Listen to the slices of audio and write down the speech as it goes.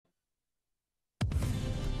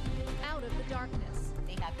darkness.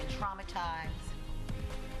 They have been traumatized.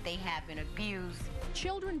 They have been abused.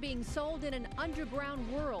 Children being sold in an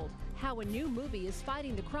underground world. How a new movie is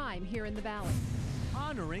fighting the crime here in the Valley.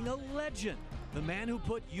 Honoring a legend. The man who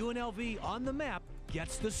put UNLV on the map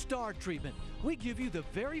gets the star treatment. We give you the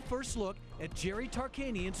very first look at Jerry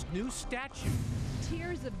Tarkanian's new statue.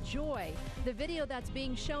 Tears of joy. The video that's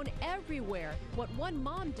being shown everywhere. What one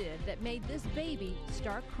mom did that made this baby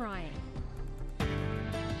start crying.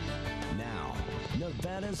 Now,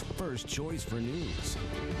 Nevada's first choice for news.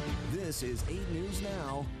 This is 8 News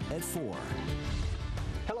Now at 4.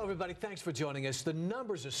 Hello, everybody. Thanks for joining us. The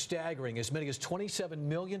numbers are staggering. As many as 27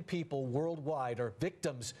 million people worldwide are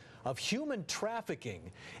victims of human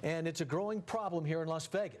trafficking, and it's a growing problem here in Las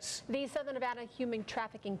Vegas. The Southern Nevada Human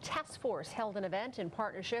Trafficking Task Force held an event in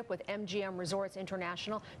partnership with MGM Resorts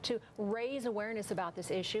International to raise awareness about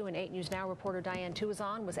this issue. And 8 News Now reporter Diane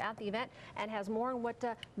Tuazon was at the event and has more on what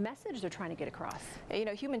message they're trying to get across. You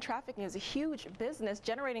know, human trafficking is a huge business,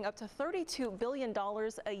 generating up to $32 billion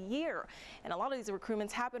a year. And a lot of these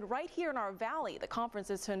recruitments happen right here in our valley. The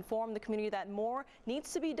conference is to inform the community that more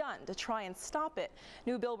needs to be done to try and stop it.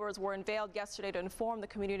 New billboards were unveiled yesterday to inform the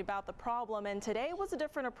community about the problem, and today was a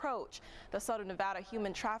different approach. The Southern Nevada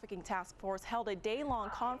Human Trafficking Task Force held a day-long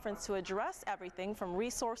conference to address everything from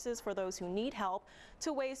resources for those who need help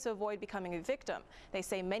to ways to avoid becoming a victim. They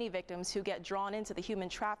say many victims who get drawn into the human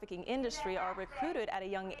trafficking industry are recruited at a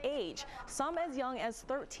young age, some as young as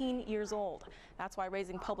 13 years old. That's why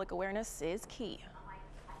raising public awareness is key.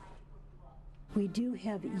 We do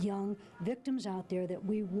have young victims out there that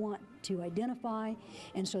we want to identify,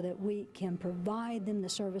 and so that we can provide them the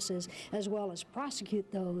services as well as prosecute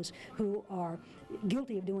those who are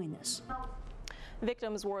guilty of doing this.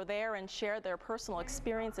 Victims were there and shared their personal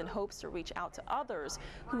experience in hopes to reach out to others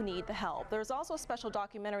who need the help. There's also a special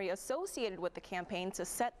documentary associated with the campaign to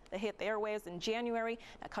hit the airwaves in January.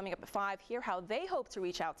 Now, coming up at 5, hear how they hope to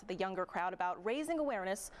reach out to the younger crowd about raising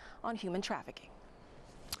awareness on human trafficking.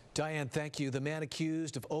 Diane, thank you. The man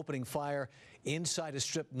accused of opening fire inside a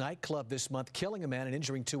strip nightclub this month, killing a man and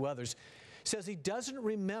injuring 2 others, says he doesn't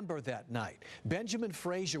remember that night. Benjamin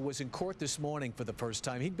Frazier was in court this morning for the first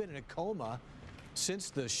time. He'd been in a coma since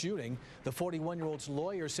the shooting. The 41-year-old's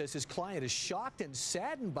lawyer says his client is shocked and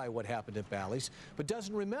saddened by what happened at Bally's, but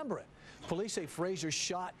doesn't remember it. Police say Frazier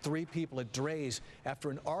shot 3 people at Dre's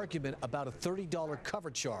after an argument about a $30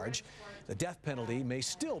 cover charge. The death penalty may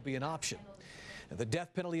still be an option. The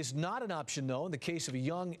death penalty is not an option, though, in the case of a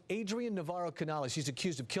young Adrian Navarro Canales. He's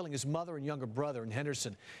accused of killing his mother and younger brother in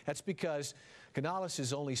Henderson. That's because Canales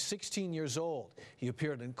is only 16 years old. He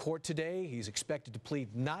appeared in court today. He's expected to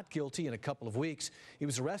plead not guilty in a couple of weeks. He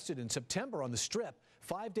was arrested in September on the Strip,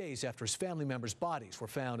 5 days after his family members' bodies were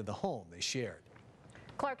found in the home they shared.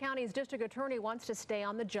 Clark County's district attorney wants to stay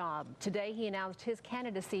on the job. Today, he announced his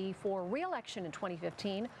candidacy for re-election in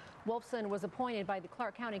 2015. Wolfson was appointed by the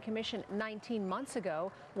Clark County Commission 19 months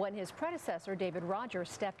ago when his predecessor, David Rogers,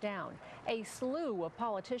 stepped down. A slew of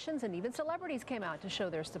politicians and even celebrities came out to show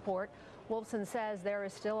their support. Wolfson says there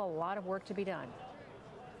is still a lot of work to be done.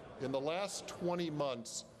 In the last 20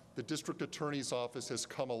 months, the district attorney's office has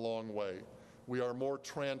come a long way. We are more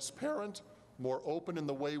transparent, more open in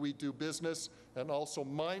the way we do business, and also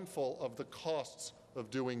mindful of the costs of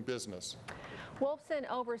doing business. Wolfson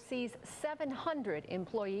oversees 700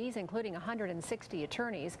 employees, including 160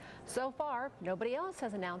 attorneys. So far, nobody else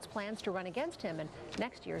has announced plans to run against him in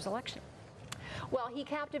next year's election. Well, he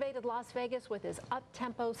captivated Las Vegas with his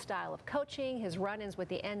up-tempo style of coaching, his run-ins with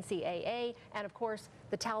the NCAA, and, of course,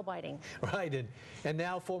 the towel biting. Right, and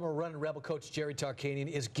now former Run and Rebel coach Jerry Tarkanian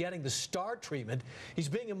is getting the star treatment. He's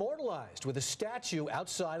being immortalized with a statue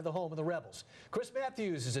outside of the home of the Rebels. Chris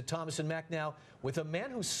Maathius is at Thomas & Mack now with a man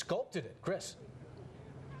who sculpted it. Chris.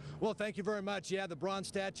 Well, thank you very much. Yeah, the bronze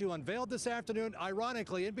statue unveiled this afternoon,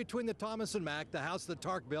 ironically, in between the Thomas & Mack, the house that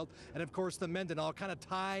Tark built, and, of course, the Mendenhall. Kind of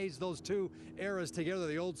ties those two eras together,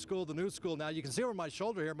 the old school, the new school. Now, you can see over my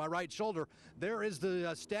shoulder here, my right shoulder, there is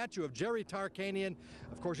the statue of Jerry Tarkanian.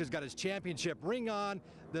 Of course, he's got his championship ring on.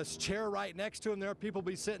 This chair right next to him there. People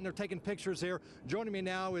be sitting there taking pictures here. Joining me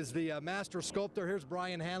now is the master sculptor. Here's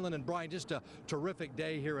Brian Hanlon. And Brian, just a terrific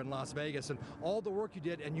day here in Las Vegas and all the work you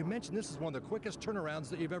did. And you mentioned this is one of the quickest turnarounds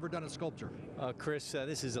that you've ever done in sculpture. Chris,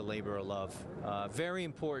 this is a labor of love. Very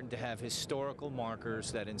important to have historical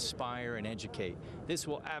markers that inspire and educate. This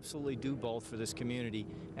will absolutely do both for this community,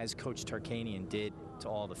 as Coach Tarkanian did to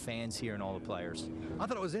all the fans here and all the players. I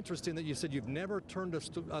thought it was interesting that you said you've never turned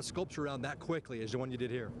a sculpture around that quickly as the one you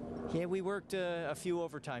did here. Yeah, we worked a few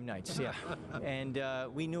overtime nights, yeah. And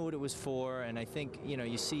we knew what it was for, and I think, you know,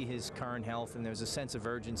 you see his current health and there's a sense of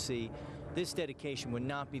urgency. This dedication would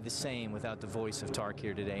not be the same without the voice of Tark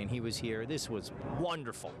here today, and he was here. This was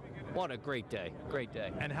wonderful. What a great day, great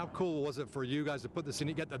day. And how cool was it for you guys to put this in?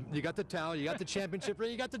 You got the towel, you got the championship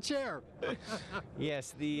ring, you got the chair.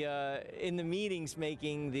 Yes, in the meetings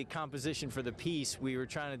making the composition for the piece, we were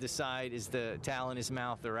trying to decide, is the towel in his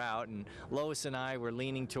mouth or out, and Lois and I were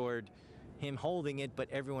leaning toward him holding it, but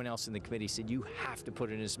everyone else in the committee said, you have to put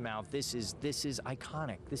it in his mouth. This is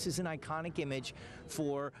iconic. This is an iconic image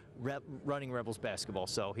for running Rebels basketball,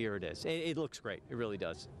 so here it is. It looks great. It really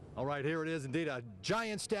does. All right, here it is, indeed, a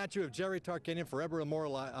giant statue of Jerry Tarkanian, forever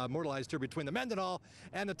immortalized here between the Mendenhall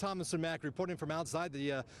and the Thomas & Mack. Reporting from outside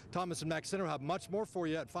the Thomas & Mack Center. We'll have much more for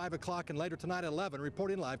you at 5 o'clock and later tonight at 11.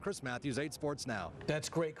 Reporting live, Chris Maathius, 8 Sports Now. That's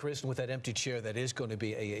great, Chris, and with that empty chair, that is going to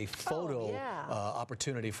be a photo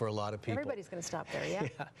opportunity for a lot of people. Everybody's going to stop there,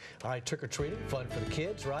 yeah. All right, trick-or-treating, fun for the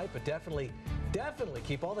kids, right? But definitely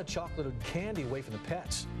keep all the chocolate and candy away from the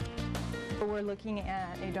pets. We're looking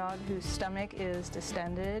at a dog whose stomach is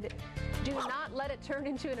distended. Do not let it turn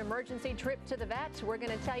into an emergency trip to the vet. We're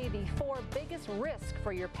going to tell you the 4 biggest risks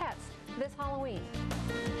for your pets this Halloween.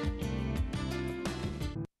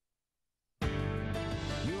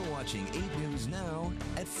 You're watching 8 News Now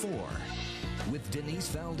at 4 with Denise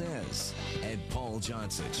Valdez and Paul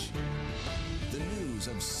Joncich. The news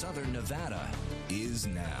of Southern Nevada is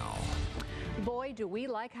now. Boy, do we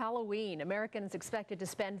like Halloween. Americans expected to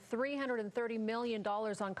spend $330 million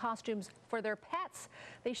on costumes for their pets.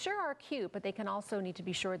 They sure are cute, but they can also need to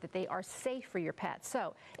be sure that they are safe for your pets.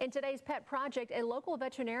 So in today's Pet Project, a local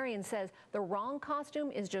veterinarian says the wrong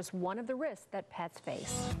costume is just one of the risks that pets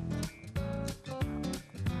face.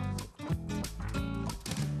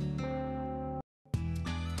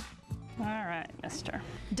 All right, mister.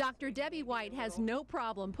 Dr. Debbie White has no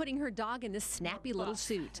problem putting her dog in this snappy little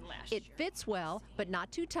suit. It fits well, but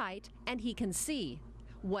not too tight, and he can see.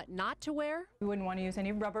 What not to wear? You wouldn't want to use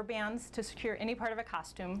any rubber bands to secure any part of a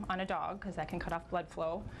costume on a dog because that can cut off blood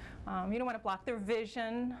flow. You don't want to block their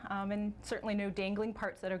vision, and certainly no dangling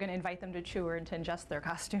parts that are going to invite them to chew or to ingest their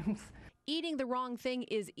costumes. Eating the wrong thing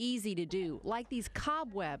is easy to do, like these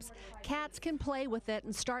cobwebs. Cats can play with it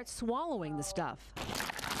and start swallowing the stuff.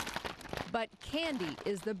 But candy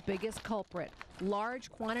is the biggest culprit. Large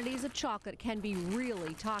quantities of chocolate can be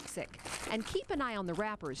really toxic. And keep an eye on the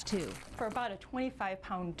wrappers, too. For about a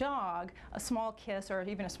 25-pound dog, a small kiss or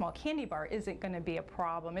even a small candy bar isn't going to be a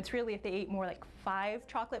problem. It's really if they ate more like 5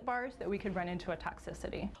 chocolate bars that we could run into a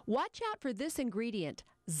toxicity. Watch out for this ingredient,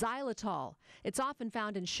 xylitol. It's often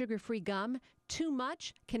found in sugar-free gum. Too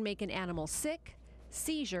much can make an animal sick,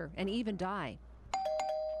 seizure, and even die.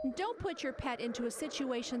 Don't put your pet into a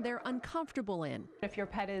situation they're uncomfortable in. If your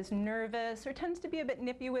pet is nervous or tends to be a bit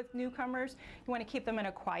nippy with newcomers, you want to keep them in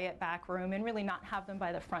a quiet back room and really not have them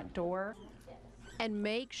by the front door. And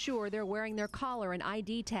make sure they're wearing their collar and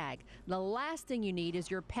ID tag. The last thing you need is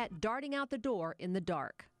your pet darting out the door in the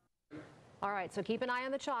dark. All right, so keep an eye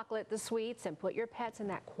on the chocolate, the sweets, and put your pets in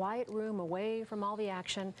that quiet room away from all the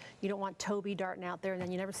action. You don't want Toby darting out there and then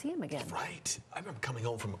you never see him again. Right. I remember coming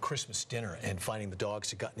home from a Christmas dinner and finding the dogs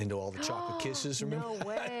had gotten into all the chocolate kisses. Remember? No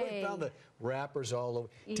way. We found the wrappers all over.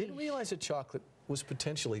 Eesh. Didn't realize that chocolate was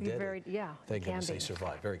potentially deadly. Thank goodness they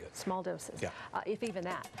survived. Very good. Small doses, yeah. If even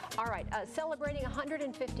that. All right, celebrating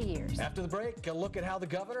 150 years. After the break, a look at how the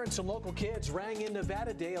governor and some local kids rang in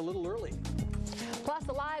Nevada Day a little early. Plus,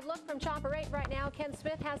 a live look from Chopper 8 right now. Ken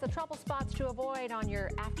Smith has the trouble spots to avoid on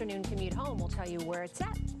your afternoon commute home. We'll tell you where it's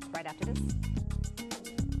at right after this.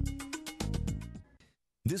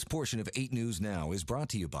 This portion of 8 News Now is brought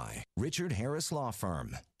to you by Richard Harris Law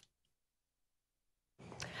Firm.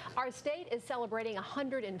 Our state is celebrating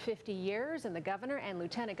 150 years, and the governor and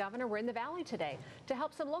lieutenant governor were in the Valley today to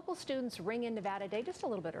help some local students ring in Nevada Day just a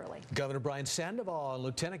little bit early. Governor Brian Sandoval and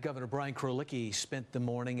Lieutenant Governor Brian Krolicki spent the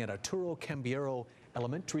morning at Arturo Cambiero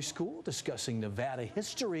Elementary School discussing Nevada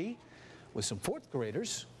history with some 4th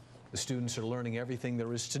graders. The students are learning everything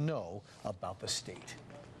there is to know about the state.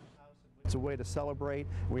 It's a way to celebrate.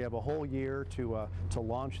 We have a whole year to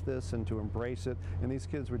launch this and to embrace it. And these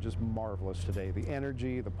kids were just marvelous today. The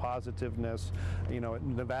energy, the positiveness. You know,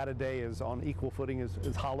 Nevada Day is on equal footing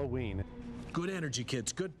as Halloween. Good energy,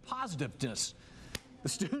 kids. Good positiveness. The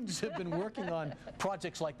students have been working on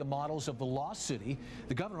projects like the models of the Lost City.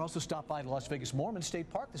 The governor also stopped by the Las Vegas Mormon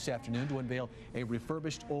State Park this afternoon to unveil a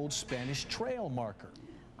refurbished old Spanish trail marker.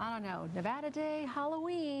 I don't know. Nevada Day,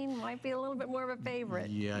 Halloween might be a little bit more of a favorite.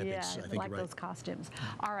 Yeah, I think so. I think like you're right. those costumes.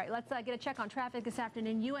 All right, let's get a check on traffic this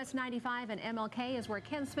afternoon. US 95 and MLK is where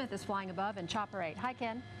Ken Smith is flying above in Chopper 8. Hi,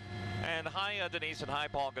 Ken. And hi, Denise, and hi,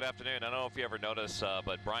 Paul. Good afternoon. I don't know if you ever noticed,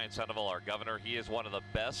 but Brian Sandoval, our governor, he is one of the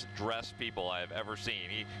best dressed people I've ever seen.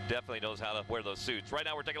 He definitely knows how to wear those suits. Right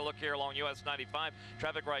now, we're taking a look here along US 95.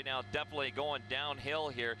 Traffic right now definitely going downhill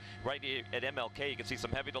here. Right at MLK, you can see some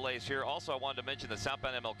heavy delays here. Also, I wanted to mention the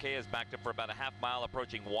southbound MLK is backed up for about a half mile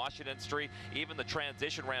approaching Washington Street. Even the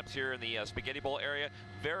transition ramps here in the Spaghetti Bowl area,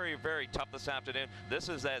 very, very tough this afternoon. This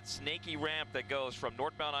is that snaky ramp that goes from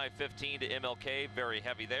northbound I-15 to MLK, very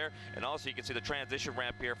heavy there. And also you can see the transition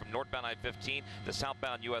ramp here from northbound I-15 to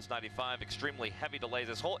southbound US 95, extremely heavy delays.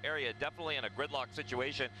 This whole area definitely in a gridlock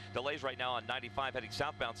situation. Delays right now on 95 heading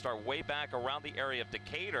southbound start way back around the area of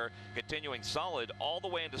Decatur, continuing solid all the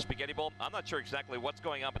way into Spaghetti Bowl. I'm not sure exactly what's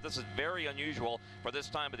going on, but this is very unusual for this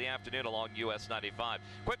time of the afternoon along US 95.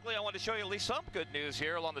 Quickly, I want to show you at least some good news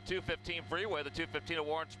here along the 215 freeway, the 215 at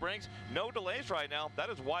Warren Springs. No delays right now. That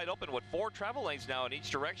is wide open with 4 travel lanes now in each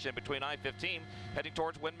direction between I-15 heading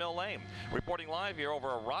towards Windmill Lane. Reporting live here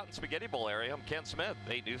over a rotten Spaghetti Bowl area, I'm Ken Smith,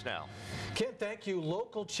 8 News Now. Ken, thank you.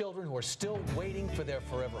 Local children who are still waiting for their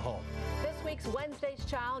forever home. This week's Wednesday's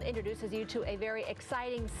Child introduces you to a very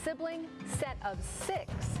exciting sibling set of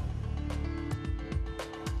 6.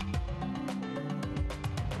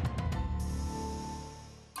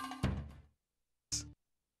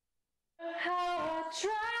 How I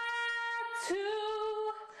try to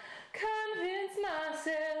convince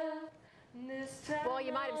myself. Well,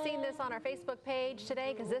 you might have seen this on our Facebook page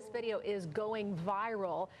today because this video is going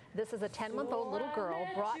viral. This is a 10-month-old little girl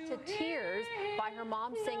brought to tears by her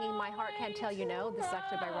mom singing My Heart Can't Tell You No. This is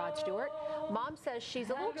actually by Rod Stewart. Mom says she's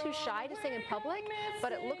a little too shy to sing in public,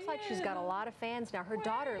 but it looks like she's got a lot of fans now. Her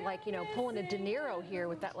daughter, like, you know, pulling a De Niro here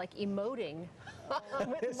with that, like, emoting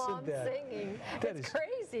with mom singing. It's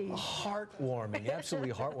crazy. Heartwarming,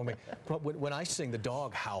 absolutely heartwarming. But when I sing, the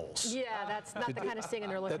dog howls. Yeah, that's not the kind of singing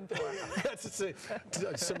they're looking for. That's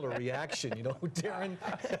a similar reaction, you know, Darren.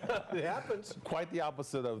 It happens. Quite the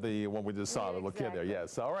opposite of the one we just saw, the little kid there.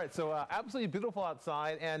 Yes. All right. So absolutely beautiful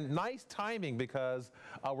outside and nice timing because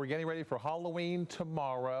we're getting ready for Halloween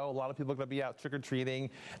tomorrow. A lot of people are going to be out trick-or-treating,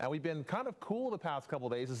 and we've been kind of cool the past couple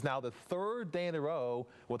of days. It's now the 3rd day in a row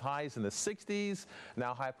with highs in the 60s.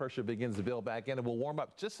 Now high pressure begins to build back in, and we'll warm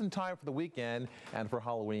up just in time for the weekend and for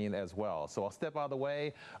Halloween as well. So I'll step out of the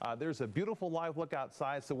way. There's a beautiful live look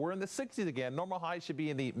outside. So we're in the 60s again. Normal highs should be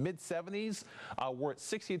in the mid-70s. We're at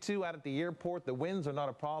 62 out at the airport. The winds are not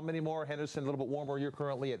a problem anymore. Henderson, a little bit warmer. You're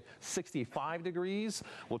currently at 65 degrees.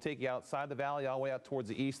 We'll take you outside the valley all the way out towards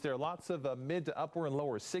the east. There are lots of mid to upper and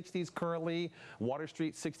lower 60s currently. Water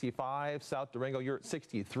Street, 65. South Durango, you're at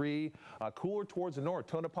 63. Cooler towards the north.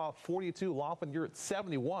 Tonopah, 42. Laughlin, you're at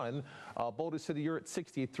 71. Boulder City, you're at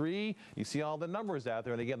 63. You see all the numbers out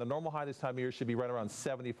there. And again, the normal high this time of year should be right around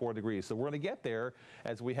 74 degrees. So we're going to get there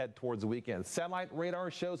as we head towards the weekend. Satellite radar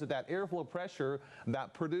shows that airflow pressure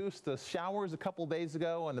that produced the showers a couple days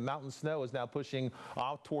ago and the mountain snow is now pushing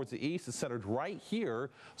off towards the east. It's centered right here.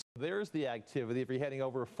 So there's the activity. If you're heading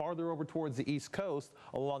over farther over towards the east coast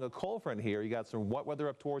along a cold front here, you got some wet weather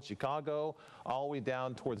up towards Chicago, all the way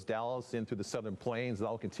down towards Dallas into the southern plains.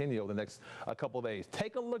 That'll continue over the next couple of days.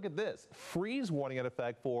 Take a look at this. Freeze warning in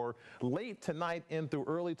effect for late tonight and through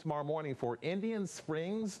early tomorrow morning for Indian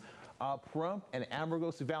Springs, Pahrump, and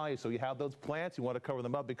Amargosa Valley. So you have those plants, you want to cover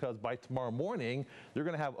them up because by tomorrow morning, you're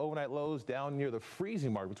going to have overnight lows down near the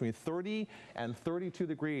freezing mark between 30 and 32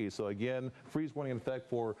 degrees. So again, freeze warning in effect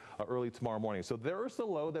for early tomorrow morning. So there's the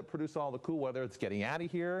low that produced all the cool weather. It's getting out of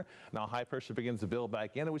here. Now high pressure begins to build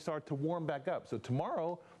back in and we start to warm back up. So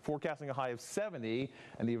tomorrow, forecasting a high of 70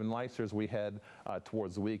 and even nicer as we head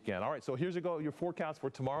towards the weekend. All right, so here's your forecast for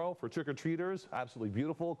tomorrow for trick-or-treaters. Absolutely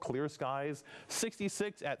beautiful, clear skies.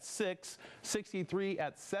 66 at 6, 63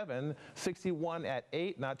 at 7, 61 at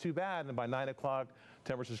 8, not too bad. And by 9 o'clock,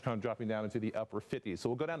 temperatures kind of dropping down into the upper 50s. So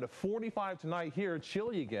we'll go down to 45 tonight here,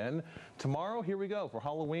 chilly again. Tomorrow, here we go for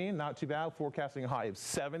Halloween, not too bad. Forecasting a high of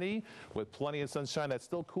 70 with plenty of sunshine. That's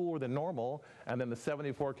still cooler than normal. And then the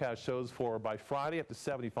 70 forecast shows for by Friday up to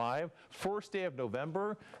 75. First day of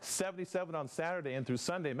November, 77 on Saturday and through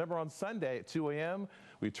Sunday. Remember on Sunday at 2 a.m.,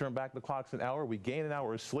 We turn back the clocks an hour. We gain an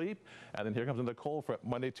hour of sleep. And then here comes the cold for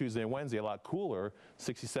Monday, Tuesday, and Wednesday. A lot cooler.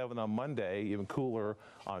 67 on Monday, even cooler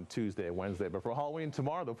on Tuesday and Wednesday. But for Halloween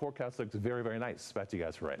tomorrow, the forecast looks very, very nice. Back to you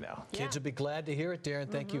guys for right now. Kids would be glad to hear it, Darren.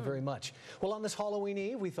 Thank you very much. Well, on this Halloween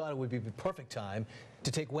Eve, we thought it would be the perfect time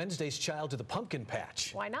to take Wednesday's child to the pumpkin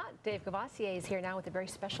patch. Why not? Dave Courvoisier is here now with a very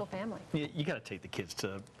special family. You got to take the kids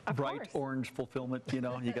to bright orange fulfillment, you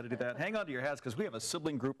know, you got to do that. Hang on to your hats because we have a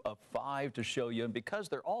sibling group of 5 to show you, and because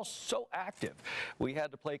they're all so active, we had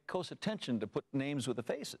to pay close attention to put names with the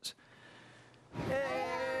faces.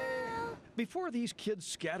 Before these kids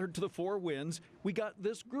scattered to the 4 winds, we got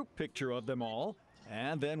this group picture of them all.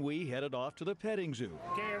 And then we headed off to the petting zoo.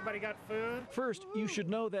 Okay, everybody got food? First, you should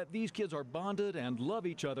know that these kids are bonded and love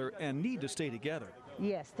each other and need to stay together.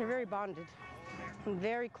 Yes, they're very bonded,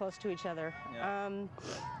 very close to each other. Yeah.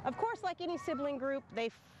 Of course, like any sibling group,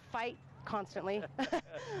 they fight constantly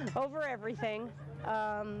over everything.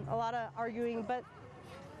 A lot of arguing, but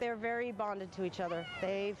they're very bonded to each other.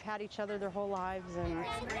 They've had each other their whole lives, and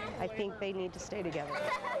I think they need to stay together.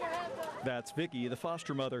 That's Vicky, the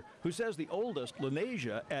foster mother, who says the oldest,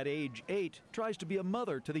 Lenasia, at age 8, tries to be a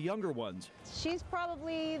mother to the younger ones. She's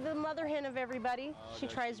probably the mother hen of everybody. She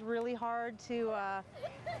tries really hard to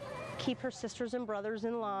keep her sisters and brothers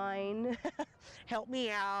in line, help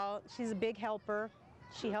me out. She's a big helper.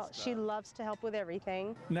 She loves to help with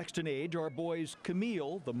everything. Next in age are boys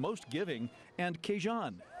Camille, the most giving, and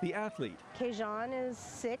Kejan, the athlete. Kejan is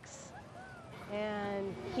 6,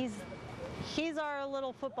 and he's our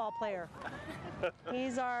little football player.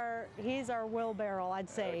 He's our wheelbarrow, I'd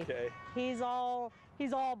say. Okay. He's all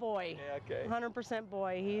boy. Yeah, okay. 100%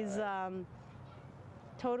 boy. He's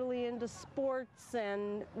totally into sports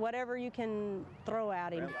and whatever you can throw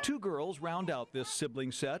at him. 2 girls round out this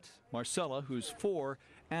sibling set, Marcella, who's 4,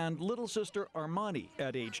 and little sister Armani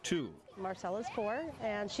at age 2. Marcella's 4,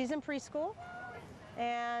 and she's in preschool,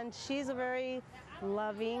 and she's a very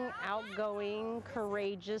loving, outgoing,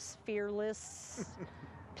 courageous, fearless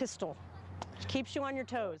pistol. She keeps you on your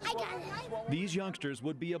toes. These youngsters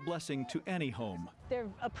would be a blessing to any home. They're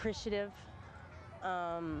appreciative.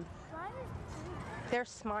 They're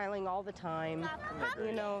smiling all the time.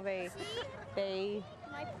 You know, they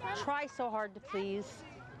try so hard to please.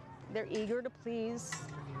 They're eager to please.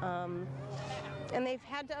 And they've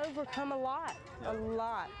had to overcome a lot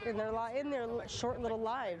in their short little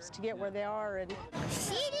lives to get where they are. And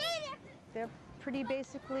they're pretty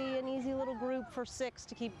basically an easy little group for 6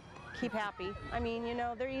 to keep happy. I mean, you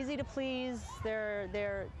know, they're easy to please.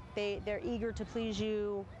 They're eager to please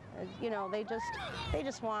you. You know, they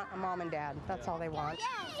just want a mom and dad. That's all they want.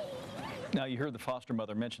 Now, you heard the foster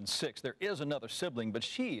mother mention 6. There is another sibling, but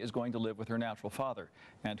she is going to live with her natural father.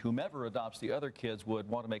 And whomever adopts the other kids would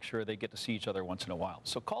want to make sure they get to see each other once in a while.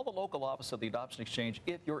 So call the local office of the Adoption Exchange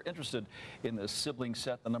if you're interested in the sibling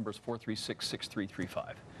set. The number is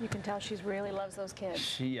 436-6335. You can tell she really loves those kids.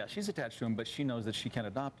 She's attached to them, but she knows that she can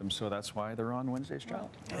adopt them, so that's why they're on Wednesday's Child.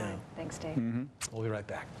 Yeah. Thanks, Dave. We'll be right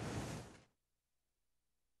back.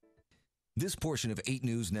 This portion of 8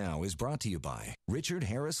 News Now is brought to you by Richard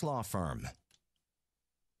Harris Law Firm.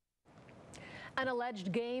 An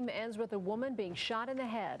alleged game ends with a woman being shot in the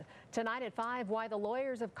head. Tonight at 5, why the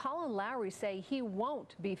lawyers of Colin Lowry say he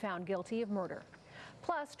won't be found guilty of murder.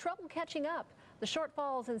 Plus, trouble catching up. The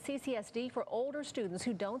shortfalls in CCSD for older students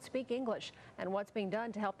who don't speak English and what's being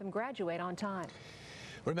done to help them graduate on time.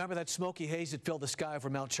 Remember that smoky haze that filled the sky over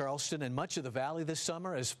Mount Charleston and much of the valley this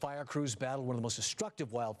summer as fire crews battled one of the most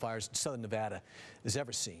destructive wildfires in southern Nevada has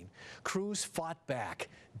ever seen? Crews fought back,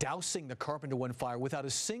 dousing the Carpenter One fire without a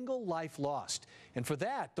single life lost. And for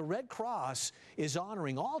that, the Red Cross is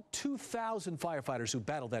honoring all 2,000 firefighters who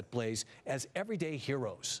battled that blaze as everyday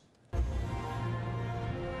heroes.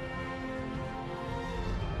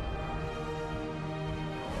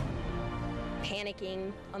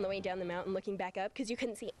 Panicking on the way down the mountain, looking back up because you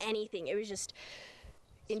couldn't see anything. It was just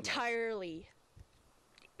entirely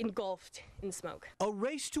engulfed in smoke. A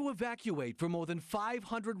race to evacuate for more than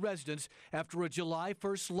 500 residents after a July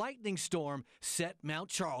 1st lightning storm set Mount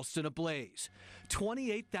Charleston ablaze.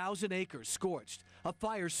 28,000 acres scorched, a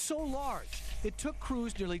fire so large it took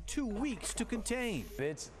crews nearly 2 weeks to contain.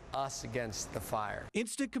 It's us against the fire.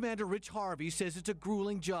 Instant Commander Rich Harvey says it's a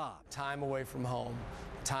grueling job. Time away from home,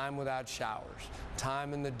 time without showers,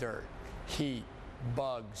 time in the dirt, heat,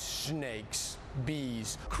 bugs, snakes,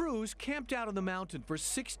 bees. Crews camped out on the mountain for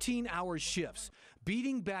 16-hour shifts,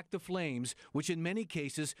 beating back the flames, which in many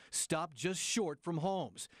cases stopped just short from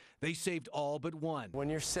homes. They saved all but one. When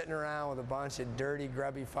you're sitting around with a bunch of dirty,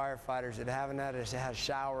 grubby firefighters that haven't had a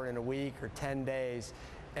shower in a week or 10 days,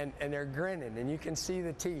 and they're grinning, and you can see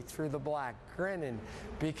the teeth through the black, grinning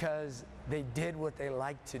because they did what they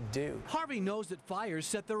like to do. Harvey knows that fires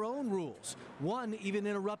set their own rules. One even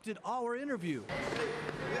interrupted our interview.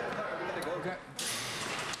 Okay.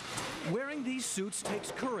 Wearing these suits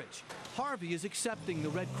takes courage. Harvey is accepting the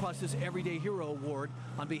Red Cross's Everyday Hero Award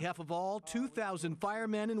on behalf of all 2,000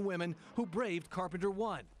 firemen and women who braved Carpenter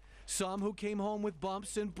 1. Some who came home with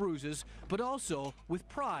bumps and bruises, but also with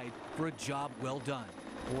pride for a job well done.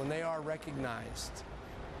 When they are recognized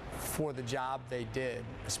for the job they did,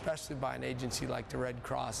 especially by an agency like the Red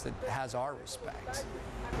Cross that has our respect,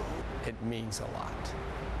 it means a lot.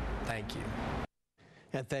 Thank you.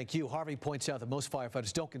 And thank you. Harvey points out that most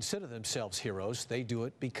firefighters don't consider themselves heroes. They do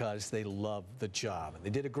it because they love the job. And they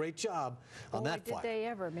did a great job on that fire. Did they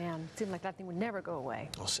ever, man. It seemed like that thing would never go away.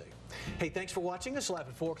 We'll see. Hey, thanks for watching us live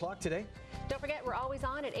at 4 o'clock today. Don't forget, we're always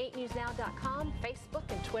on at 8newsnow.com, Facebook,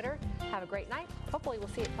 and Twitter. Have a great night. Hopefully we'll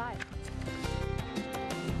see you at 5.